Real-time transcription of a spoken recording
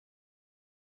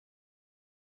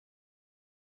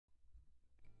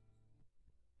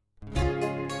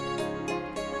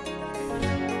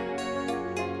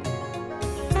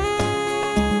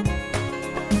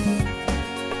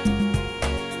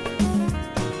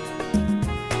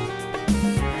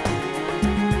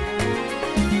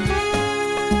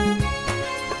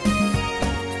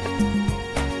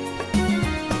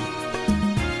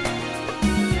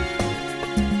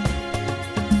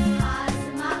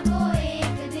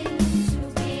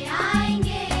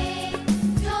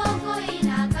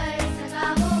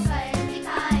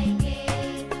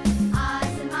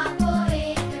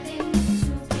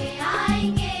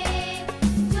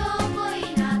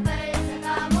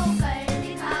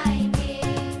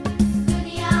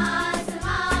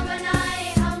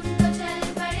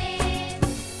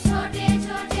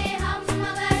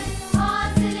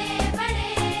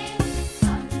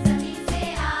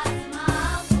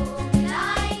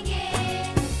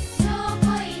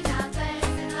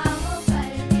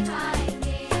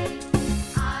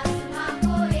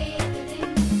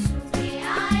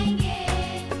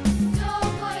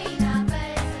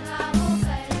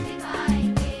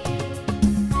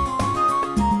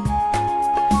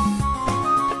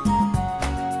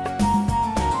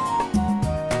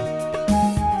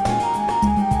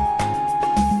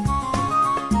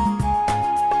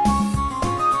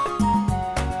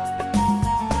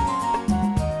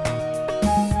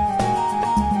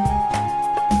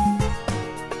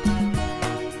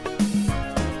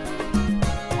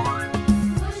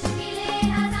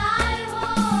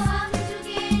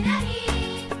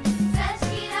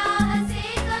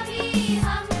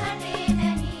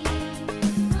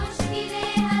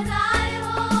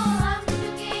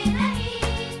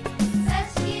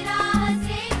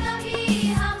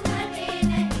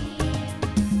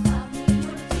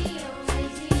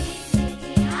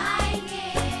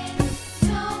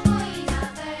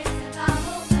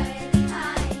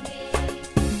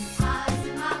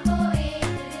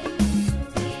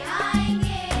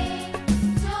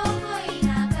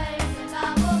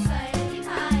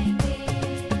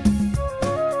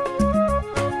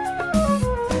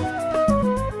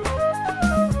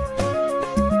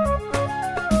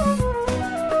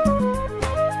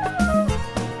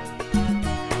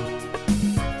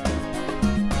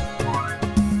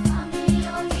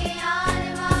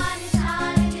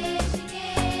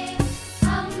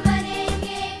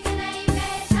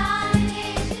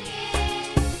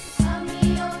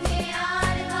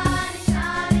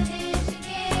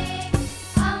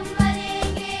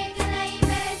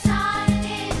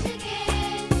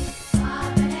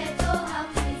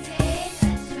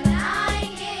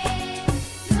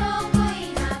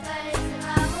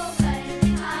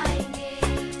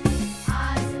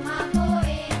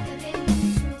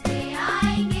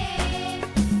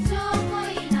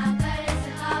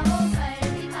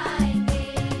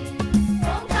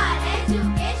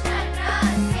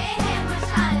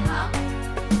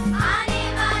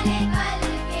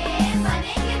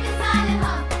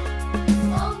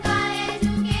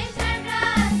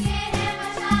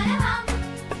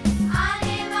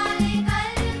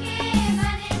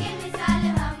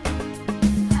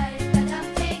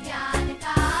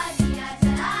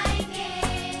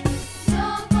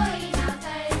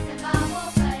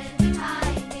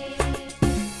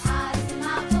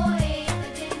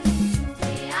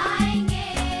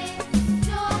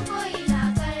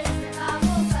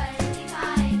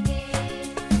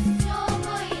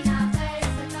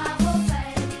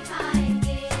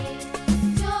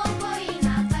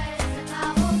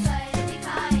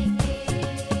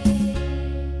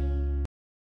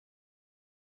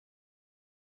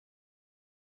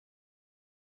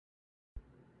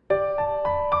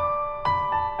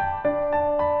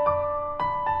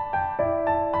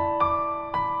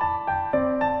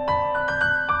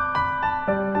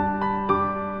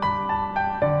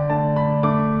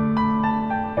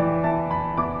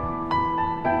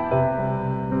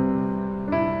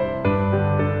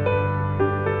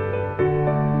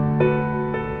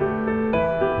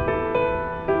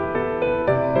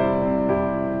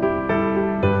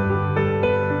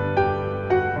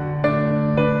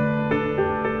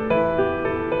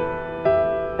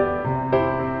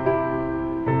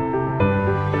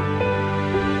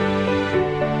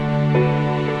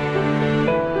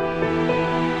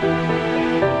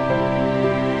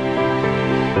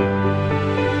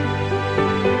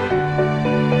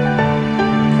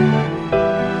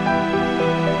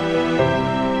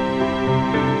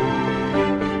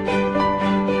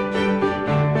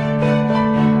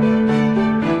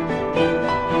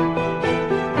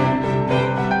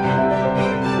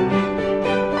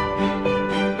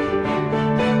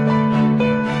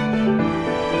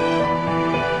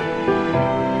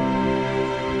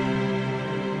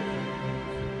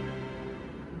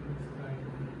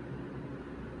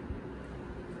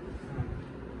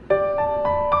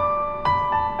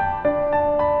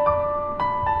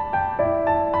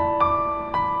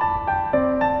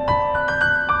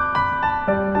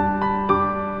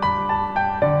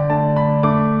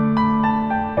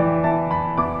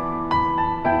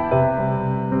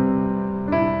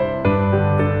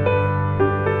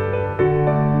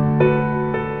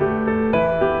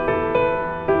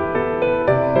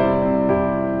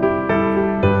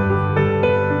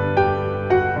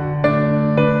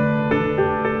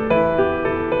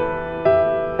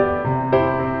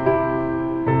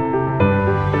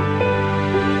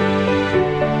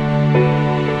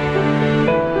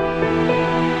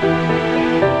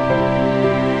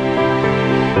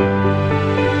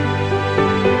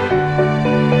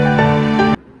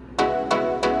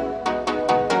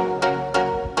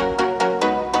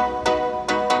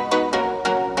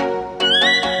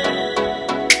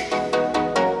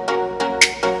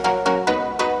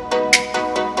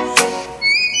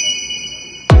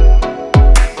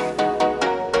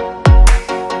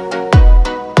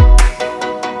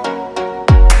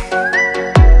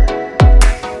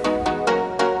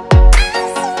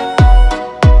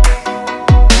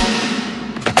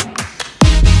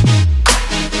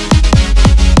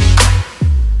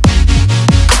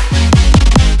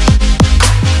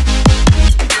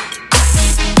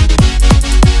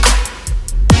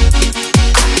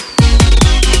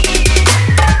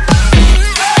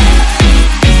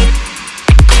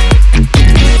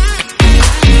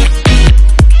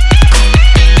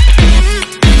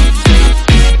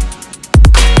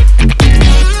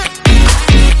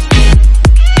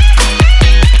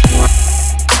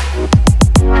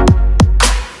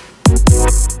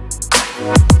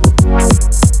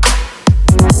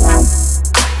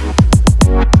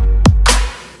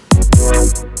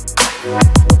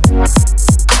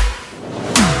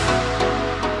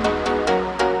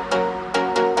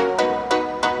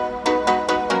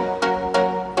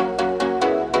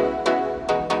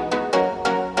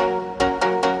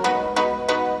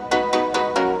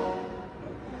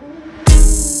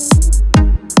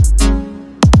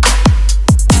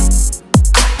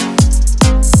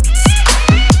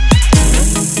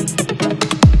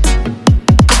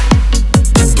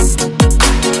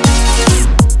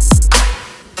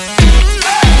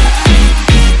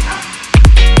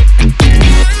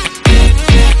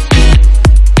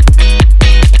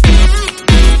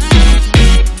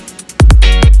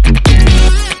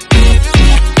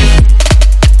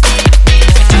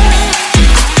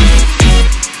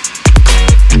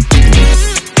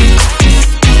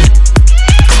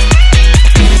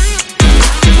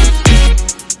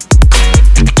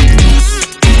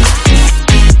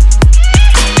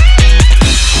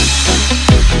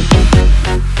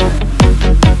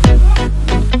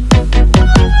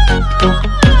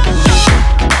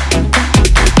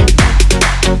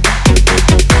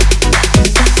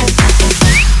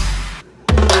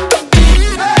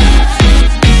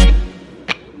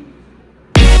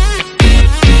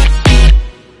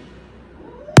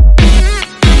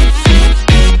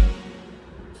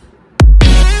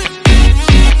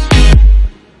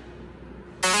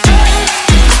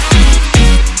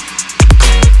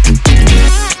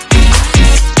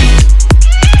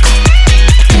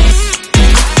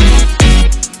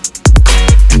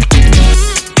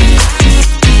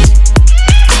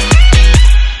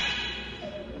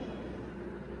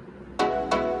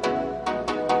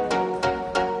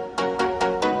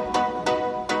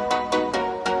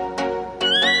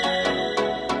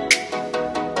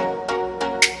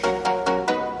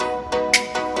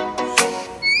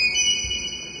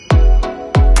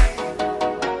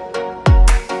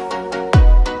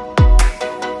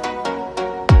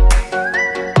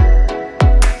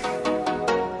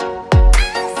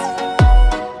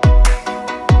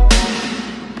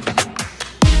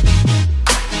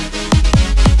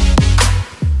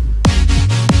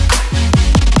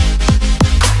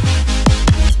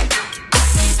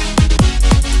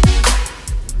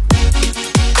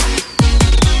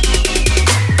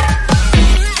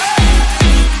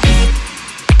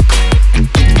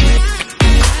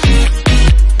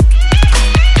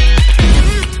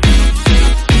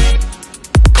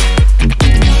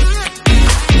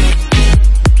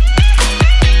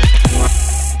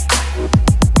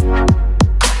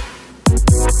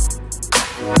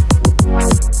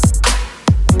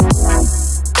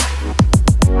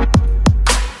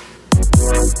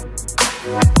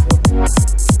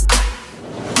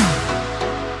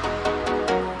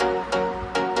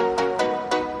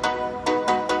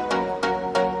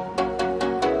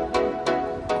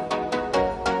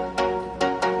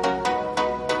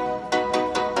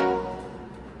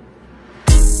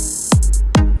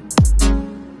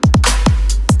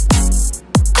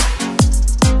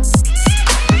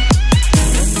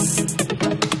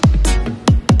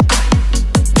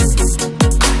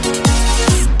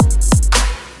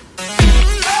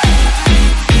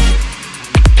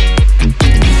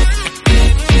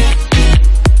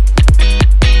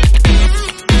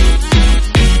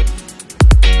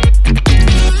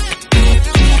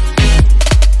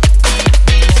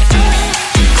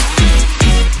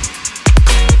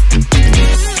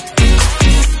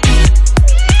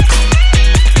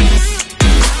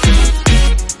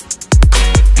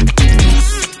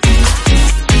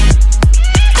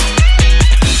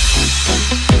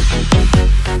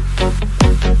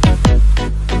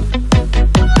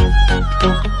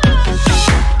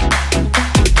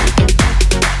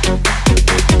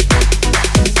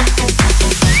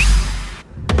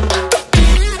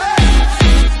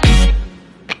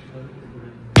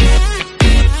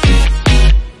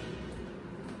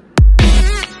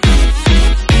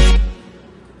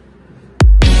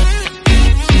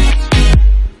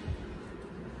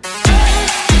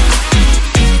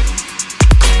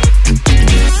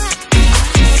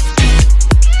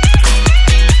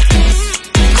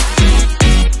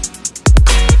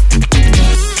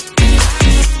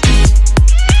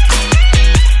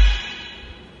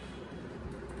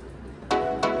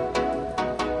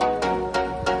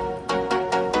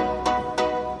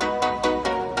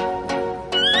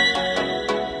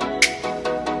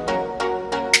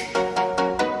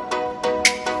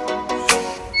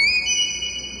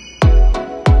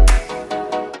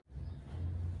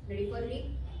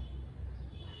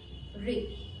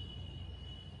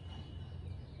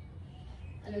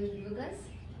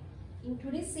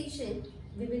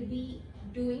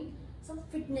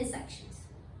fitness actions.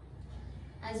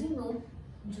 As you know,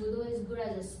 judo is good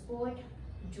as a sport.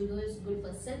 Judo is good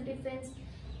for self-defense.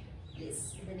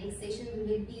 Yes, in the next session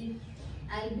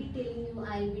I'll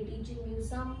be teaching you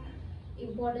some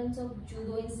importance of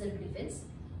judo in self-defense.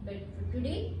 But for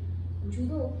today,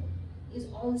 judo is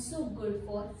also good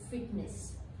for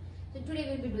fitness. So today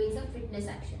we'll be doing some fitness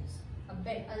actions.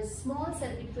 A small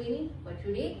circuit training for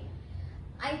today.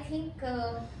 I think,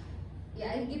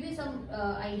 I'll give you some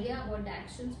idea about the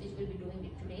actions which we'll be doing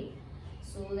it today,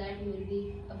 so that you will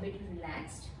be a bit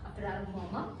relaxed after our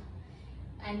warm-up.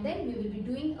 And then we will be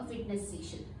doing a fitness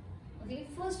session. Okay,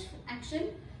 first action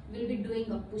we will be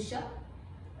doing a push-up.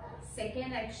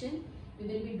 Second action we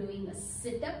will be doing a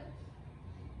sit-up.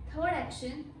 Third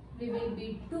action we will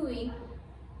be doing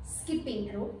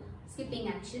skipping rope, skipping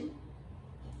action.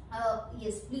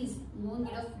 Yes, please, no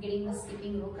need of getting the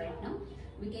skipping rope right now.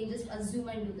 We can just assume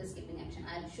and do the skipping action.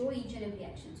 I'll show each and every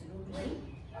action, so don't worry.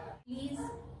 Please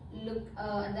look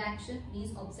at the action.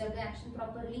 Please observe the action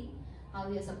properly, how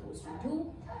we are supposed to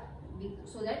do,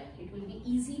 so that it will be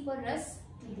easy for us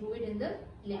to do it in the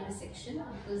later section,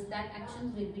 because that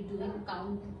actions will be doing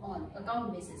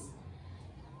count basis.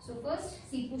 So first,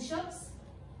 see push-ups.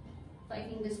 5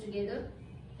 fingers together.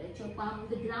 Touch your palm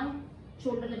to the ground.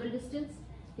 Shoulder level distance.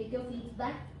 Take your feet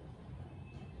back.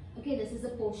 Okay, this is a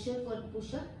posture for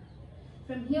push-up.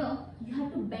 From here, you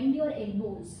have to bend your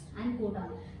elbows and go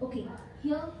down. Okay,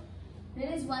 here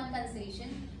there is one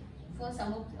concession for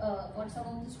some of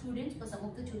the students, for some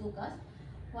of the judokas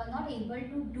who are not able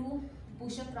to do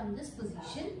push-up from this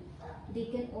position. They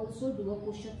can also do a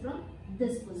push-up from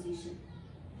this position.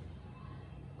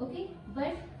 Okay,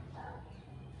 but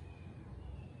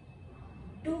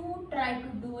do try to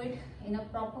do it in a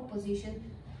proper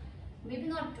position. Maybe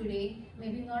not today,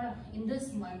 maybe not in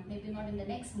this month, maybe not in the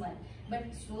next month, but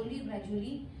slowly,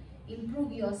 gradually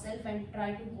improve yourself and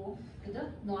try to go to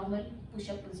the normal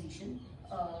push-up position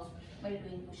while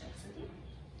doing push-ups. Okay.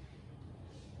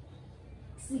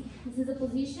 See, this is the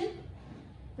position.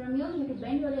 From here, you have to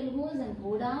bend your elbows and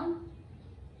go down.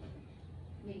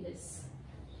 Like this.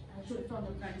 I'll show it from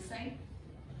the front side.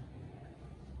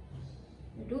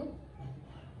 You do.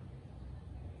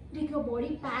 Take your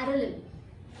body parallel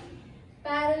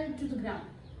to the ground.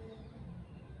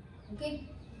 Okay,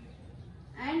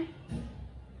 and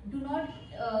do not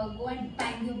go and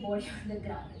bang your body on the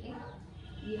ground. Okay,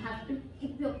 you have to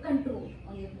keep your control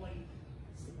on your body.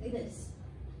 Like this.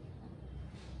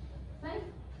 Fine.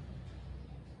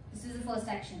 This is the first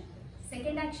action.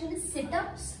 Second action is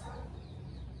sit-ups.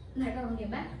 Lie down on your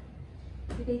back.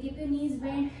 You can keep your knees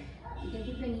bent. You can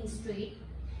keep your knees straight.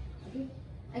 Okay.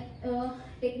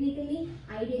 Technically,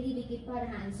 ideally we keep our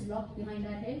hands locked behind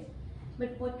our heads,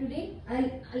 but for today I'll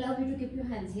allow you to keep your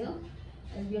hands here,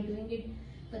 as we are doing it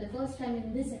for the first time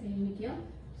in this academic year.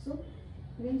 So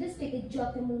you can just take a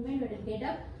jockey movement, or get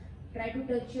up, try to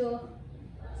touch your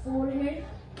forehead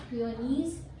to your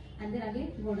knees, and then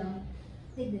again go down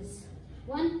like this.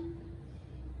 1,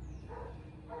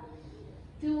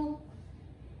 2.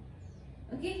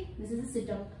 Okay, this is a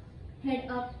sit-up. Head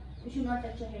up. You should not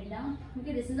touch your head down.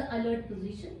 Okay, this is the alert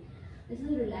position. This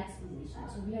is a relaxed position.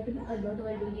 So we have to be alert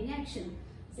while doing any action.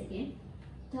 Second,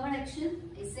 third action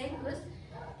I said was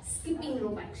skipping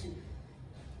rope action.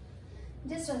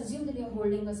 Just assume that you are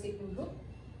holding a skipping rope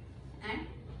and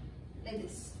like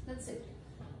this. That's it.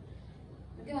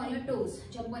 Okay, on your toes.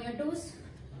 Jump on your toes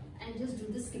and just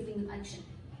do the skipping action.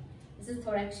 This is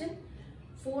third action.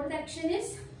 Fourth action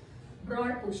is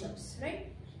broad push-ups, right?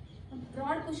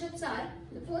 Broad push-ups are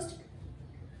the first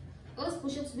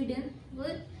push-ups we did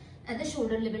were at the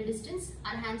shoulder level distance.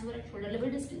 Our hands were at shoulder level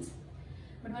distance.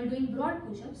 But while doing broad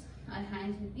push-ups, our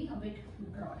hands will be a bit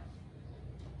broad.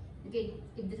 Okay,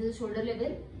 if this is shoulder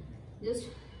level, just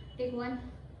take one,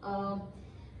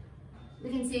 we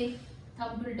can say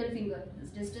thumb to little finger, this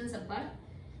distance apart,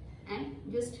 and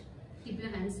just keep your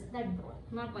hands that broad,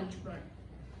 not much broad.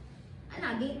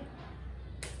 And again,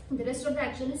 the rest of the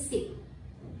action is same.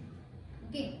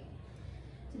 Okay,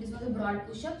 so this was the broad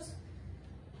push-ups.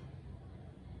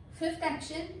 Fifth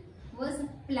action was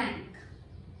plank.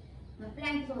 Now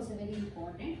plank is also very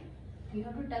important. You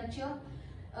have to touch your,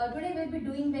 today we will be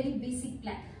doing very basic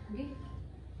plank. Okay,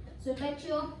 so touch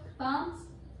your palms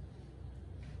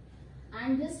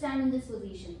and just stand in this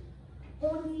position.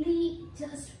 Only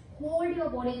just hold your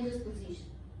body in this position.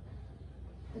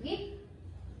 Okay,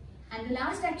 and the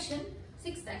last action,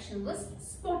 sixth action was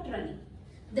spot running.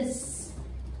 This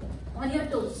on your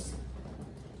toes.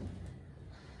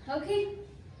 Okay,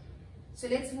 so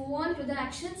let's move on to the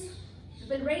actions.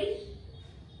 People ready?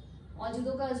 All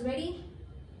judokas ready?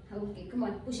 Okay, come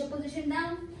on, push up position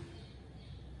down.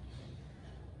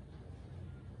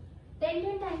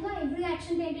 10 times, every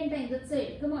action 10 times. That's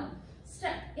it. Come on.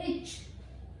 Start. Ich,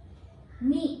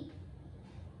 me,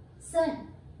 son,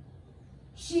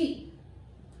 she.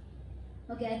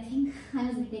 Okay, I think I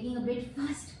must be taking a bit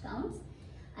fast counts.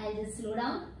 I'll just slow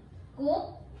down.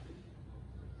 Ko,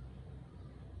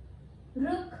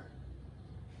 ruk.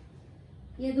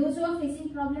 Yeah, those who are facing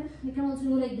problem, you can also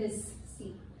do like this.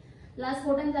 See, last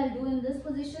 4 times I'll do in this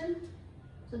position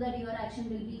so that your action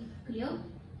will be clear.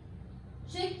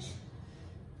 Chich.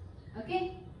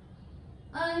 Okay.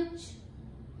 Ach.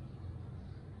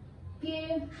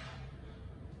 Ke.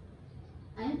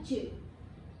 And chew.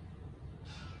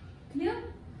 Clear?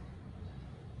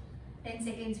 10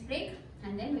 seconds break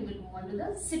and then we will move on to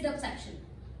the sit-ups action.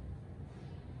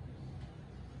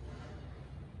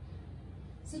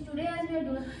 See, today as we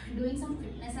are doing some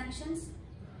fitness actions,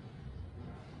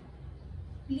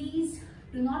 please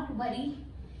do not worry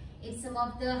if some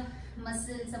of the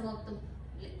muscles,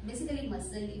 basically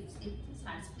muscle, if it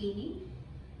starts paining.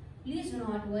 Please do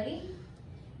not worry.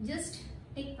 Just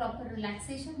take proper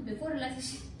relaxation. Before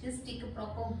relaxation, just take a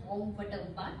proper warm water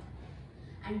bath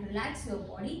and relax your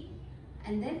body,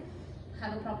 and then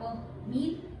have a proper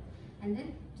meal and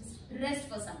then just rest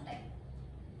for some time.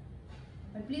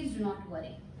 But please do not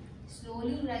worry.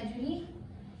 Slowly, gradually,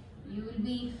 you will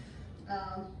be,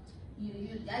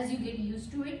 as you get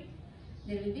used to it,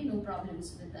 there will be no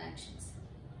problems with the actions.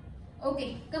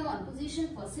 Okay, come on, position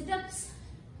for sit-ups.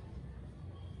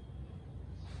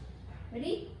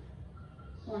 Ready?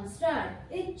 One, start.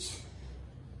 Ich,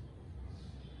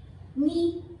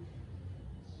 me,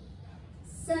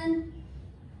 son,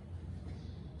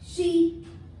 she,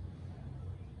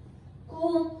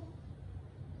 ko,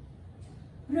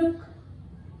 ruk,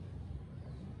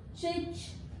 chich,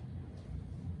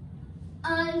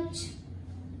 ach,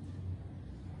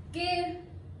 give,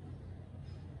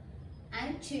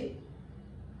 and chew.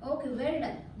 Okay, well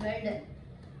done, well done.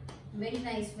 Very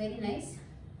nice, very nice.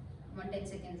 10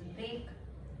 seconds break,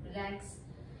 relax.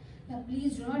 Now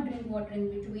please do not drink water in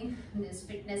between this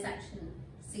fitness action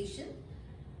session.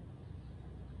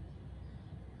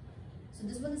 So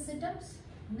this was the sit-ups.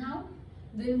 Now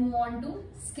we'll move on to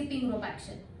skipping rope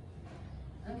action.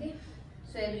 Okay,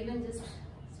 so everyone just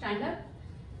stand up.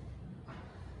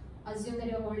 Assume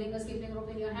that you're holding a skipping rope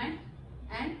in your hand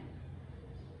and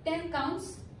 10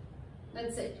 counts.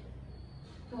 That's it.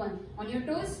 Come on your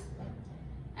toes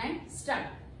and start.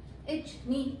 Ich,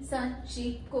 me, son,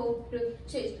 she, ko, ruk,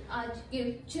 chich, ach,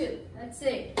 give, chew. That's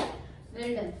it.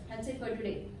 Well done. That's it for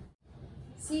today.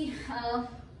 See, I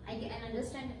can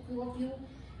understand a few of you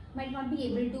might not be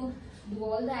able to do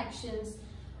all the actions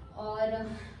or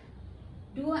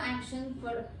do an action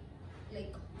for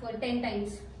 10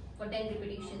 times, for 10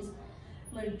 repetitions.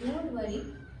 But don't worry.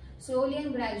 Slowly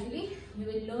and gradually, you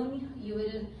will learn, you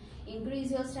will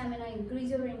increase your stamina, increase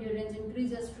your endurance,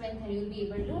 increase your strength, and you will be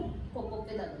able to cope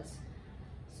up with others.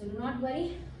 So do not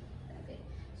worry. Okay.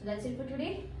 So that's it for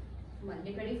today.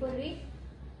 Get ready for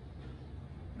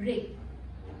break.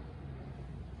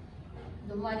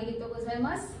 Domo arigatou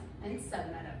gozaimasu and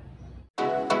sayonara.